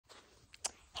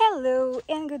Hello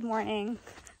and good morning.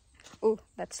 Oh,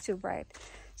 that's too bright.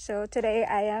 So today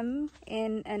I am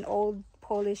in an old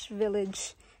Polish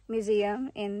village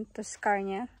museum in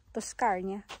Tokarnia.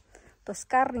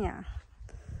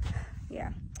 Yeah.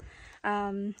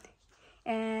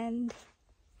 And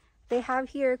they have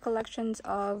here collections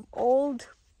of old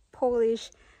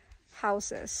Polish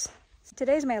houses.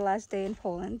 Today is my last day in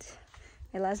Poland,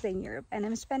 my last day in Europe, and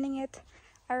I'm spending it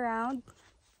around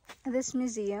this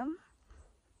museum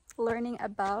learning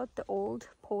about the old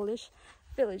Polish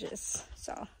villages.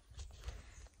 So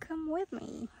come with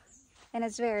me. And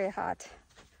it's very hot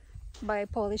by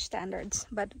Polish standards,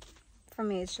 but for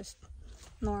me it's just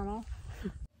normal.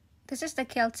 This is the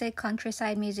Kielce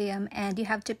Countryside Museum, and you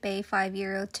have to pay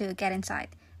 €5 to get inside.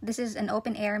 This is an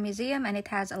open air museum and it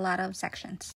has a lot of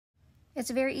sections.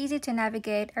 It's very easy to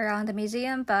navigate around the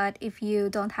museum, but if you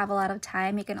don't have a lot of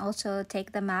time, you can also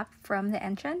take the map from the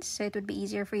entrance, so it would be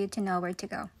easier for you to know where to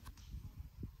go.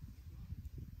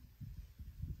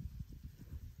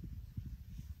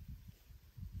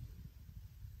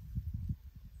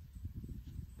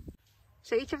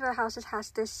 So each of the houses has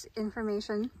this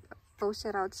information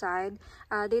posted outside.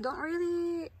 They don't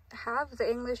really have the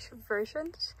English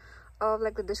versions of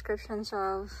like the descriptions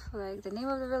of like the name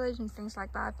of the village and things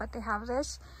like that, but they have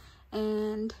this,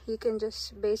 and you can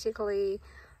just basically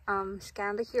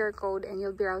scan the QR code and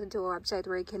you'll be routed to a website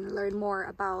where you can learn more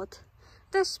about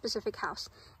this specific house.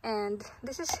 And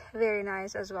this is very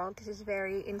nice as well. This is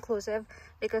very inclusive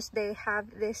because they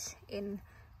have this in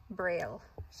Braille.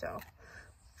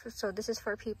 So this is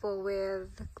for people with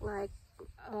like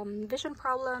vision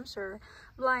problems or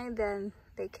blind, then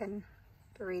they can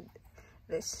read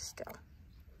this still.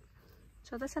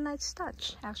 So that's a nice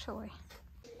touch actually.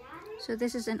 So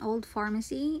this is an old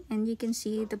pharmacy and you can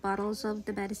see the bottles of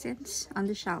the medicines on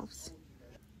the shelves.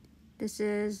 This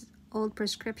is old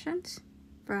prescriptions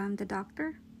from the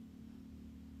doctor,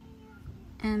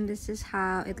 and this is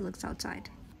how it looks outside.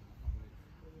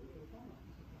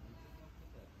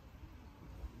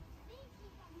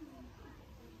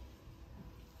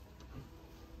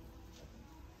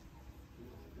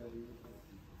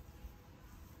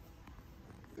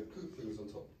 The cook things on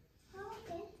top. Oh,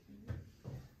 okay.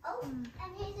 Oh, and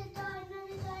here's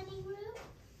another dining room.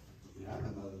 Yeah,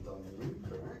 another dining room,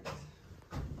 correct.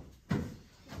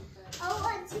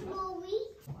 Oh, and some more wheat.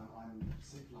 I'm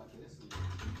sick like this and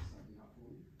something up for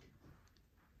you.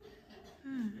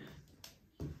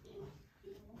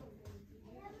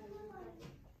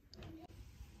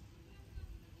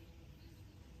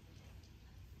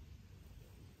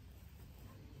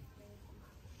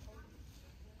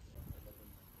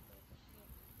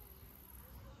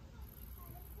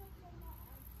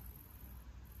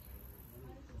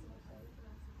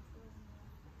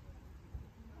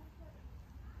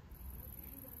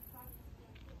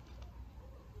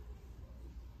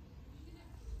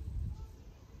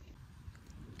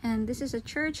 And this is a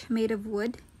church made of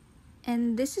wood,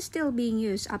 and this is still being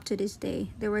used up to this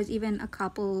day. There was even a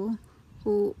couple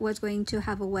who was going to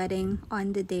have a wedding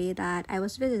on the day that I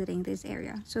was visiting this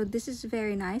area. So this is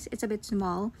very nice. It's a bit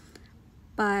small,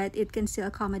 but it can still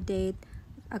accommodate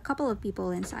a couple of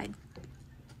people inside.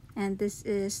 And this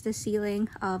is the ceiling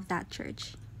of that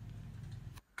church.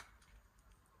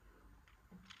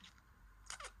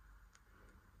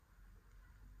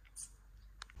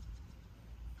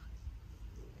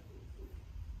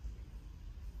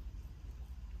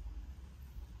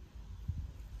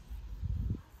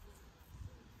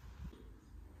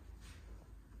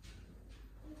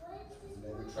 And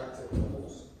then retract it with a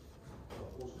horse.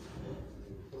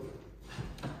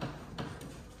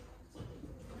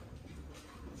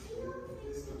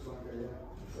 This looks like a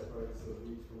separates the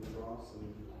wheat from the grass and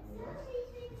the rest.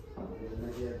 And then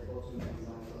maybe at the bottom things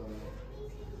like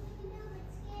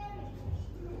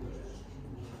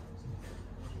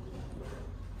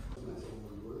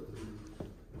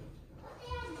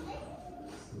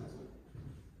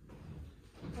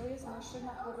To jest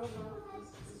maszyna choroba.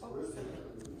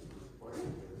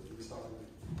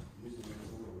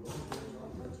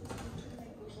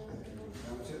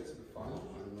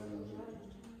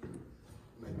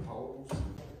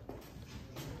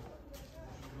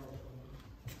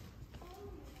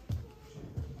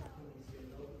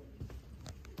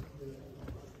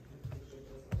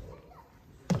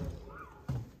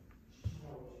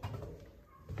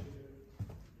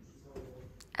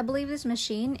 I believe this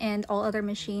machine and all other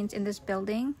machines in this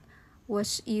building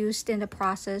was used in the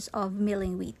process of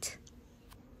milling wheat,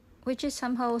 which is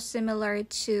somehow similar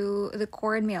to the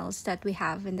corn mills that we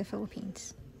have in the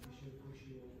Philippines.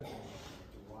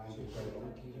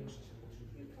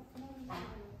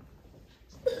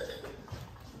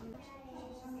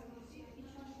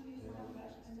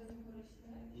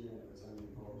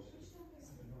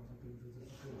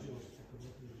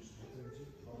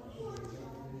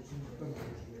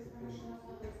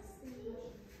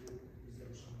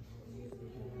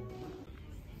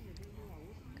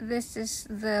 This is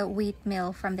the wheat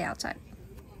mill from the outside.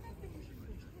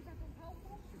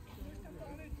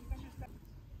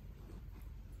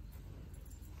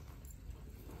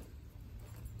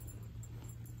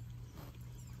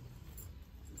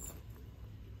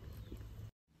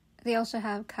 They also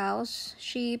have cows,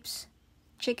 sheep,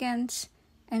 chickens,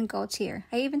 and goats here.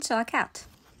 I even saw a cat.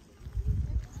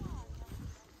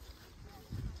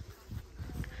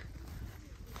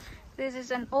 This is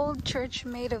an old church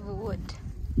made of wood.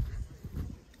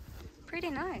 Pretty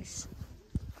nice.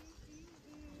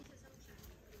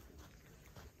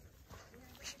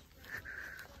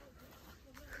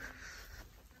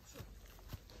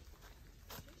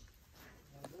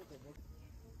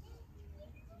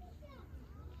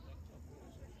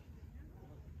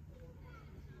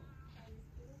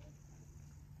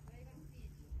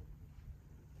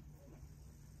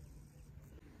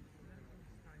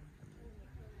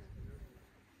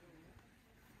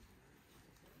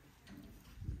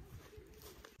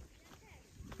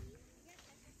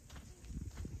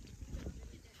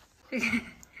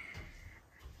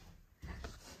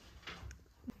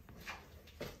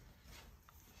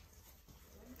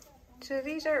 So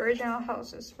these are original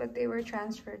houses, but they were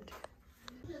transferred.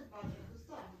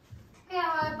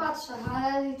 Ja patrzę,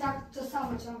 ale I tak to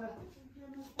samo ciągle.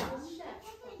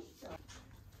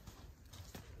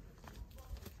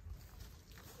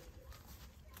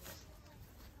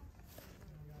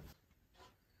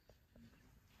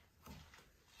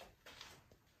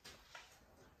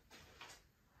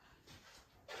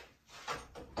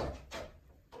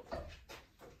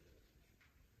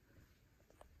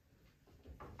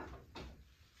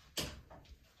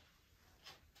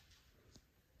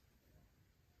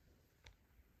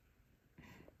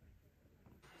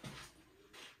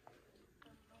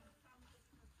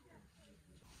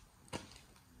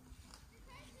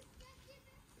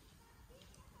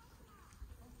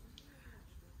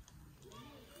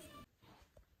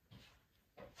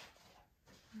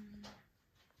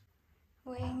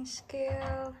 Weighing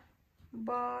scale,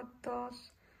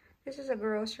 bottles. This is a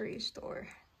grocery store.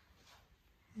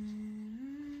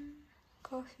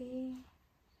 Coffee.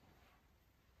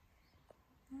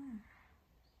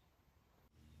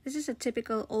 This is a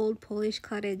typical old Polish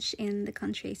cottage in the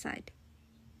countryside.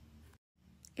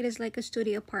 It is like a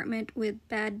studio apartment with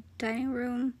bed, dining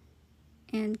room,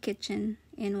 and kitchen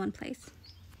in one place.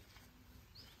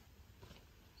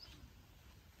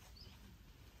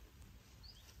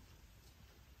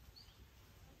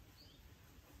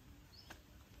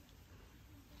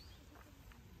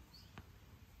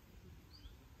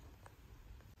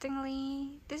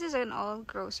 This is an old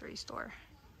grocery store.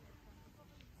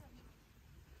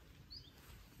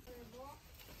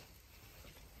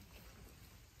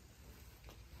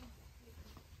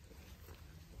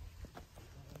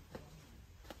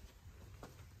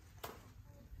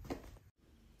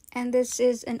 And this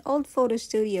is an old photo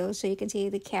studio, so you can see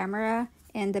the camera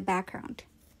and the background.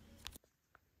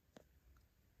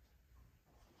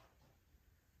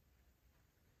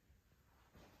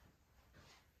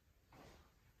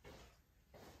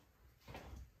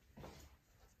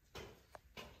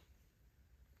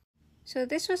 So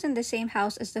this was in the same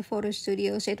house as the photo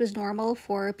studio, so it was normal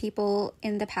for people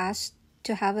in the past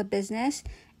to have a business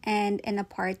and an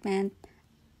apartment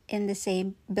in the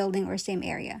same building or same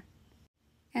area.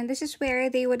 And this is where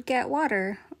they would get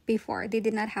water before. They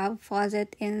did not have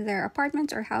faucet in their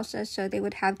apartments or houses, so they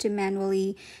would have to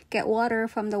manually get water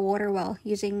from the water well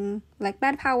using like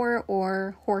manpower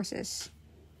or horses.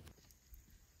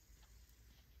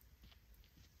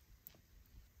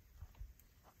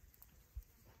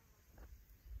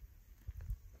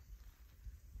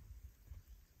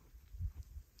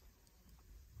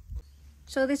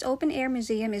 So this open air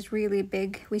museum is really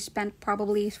big. We spent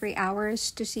probably 3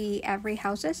 hours to see every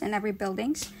houses and every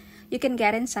buildings. You can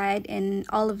get inside in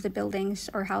all of the buildings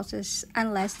or houses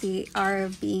unless they are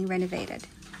being renovated.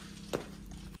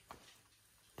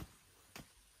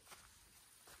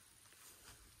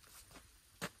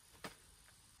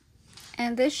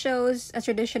 And this shows a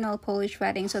traditional Polish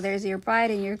wedding. So there's your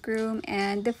bride and your groom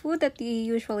and the food that they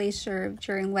usually serve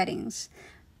during weddings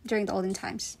during the olden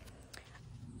times.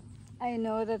 I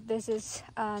know that this is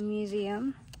a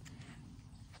museum,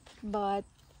 but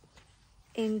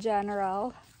in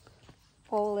general,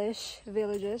 Polish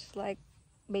villages, like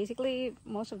basically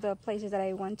most of the places that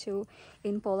I went to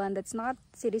in Poland, it's not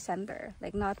city center,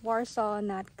 like not Warsaw,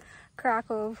 not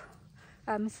Krakow.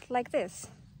 It's like this,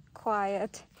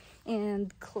 quiet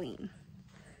and clean.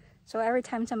 So every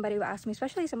time somebody would ask me,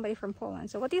 especially somebody from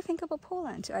Poland, so what do you think about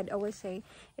Poland? So I'd always say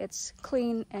it's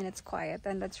clean and it's quiet,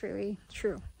 and that's really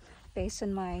true based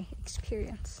on my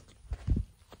experience.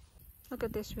 Look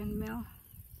at this windmill.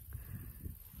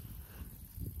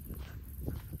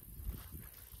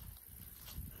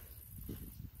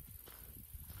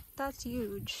 That's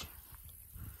huge.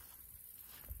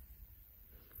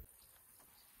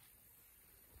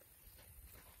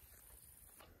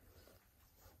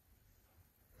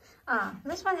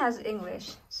 This one has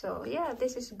English, so yeah,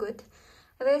 this is good.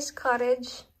 This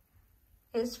cottage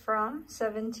is from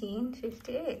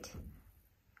 1758.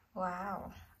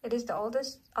 Wow. It is the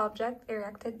oldest object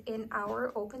erected in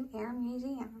our open-air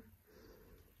museum.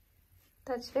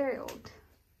 That's very old.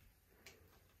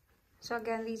 So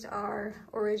again, these are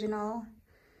original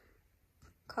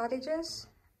cottages,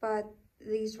 but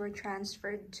these were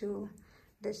transferred to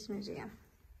this museum.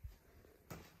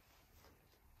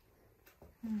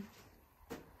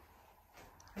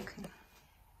 Okay.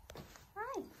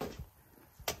 Hi.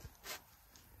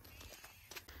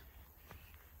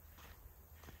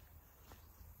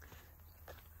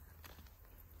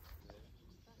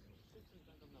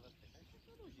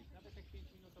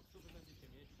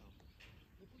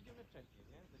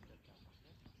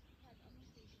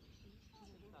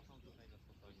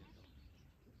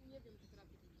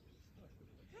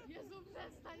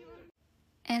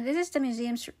 And this is the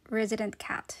museum's resident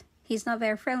cat. He's not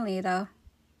very friendly though.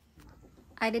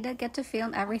 I didn't get to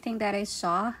film everything that I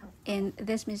saw in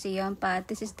this museum, but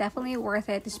this is definitely worth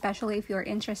it, especially if you're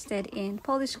interested in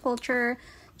Polish culture,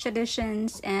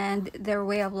 traditions, and their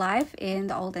way of life in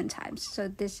the olden times. So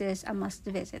this is a must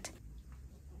visit.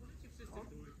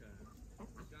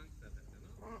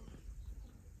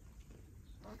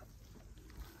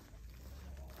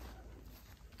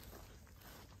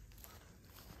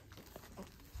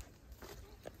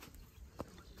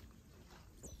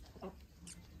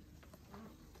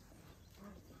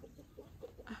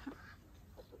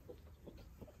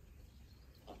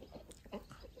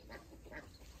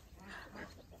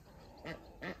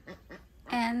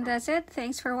 And that's it.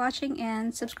 Thanks for watching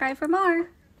and subscribe for more.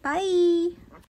 Bye!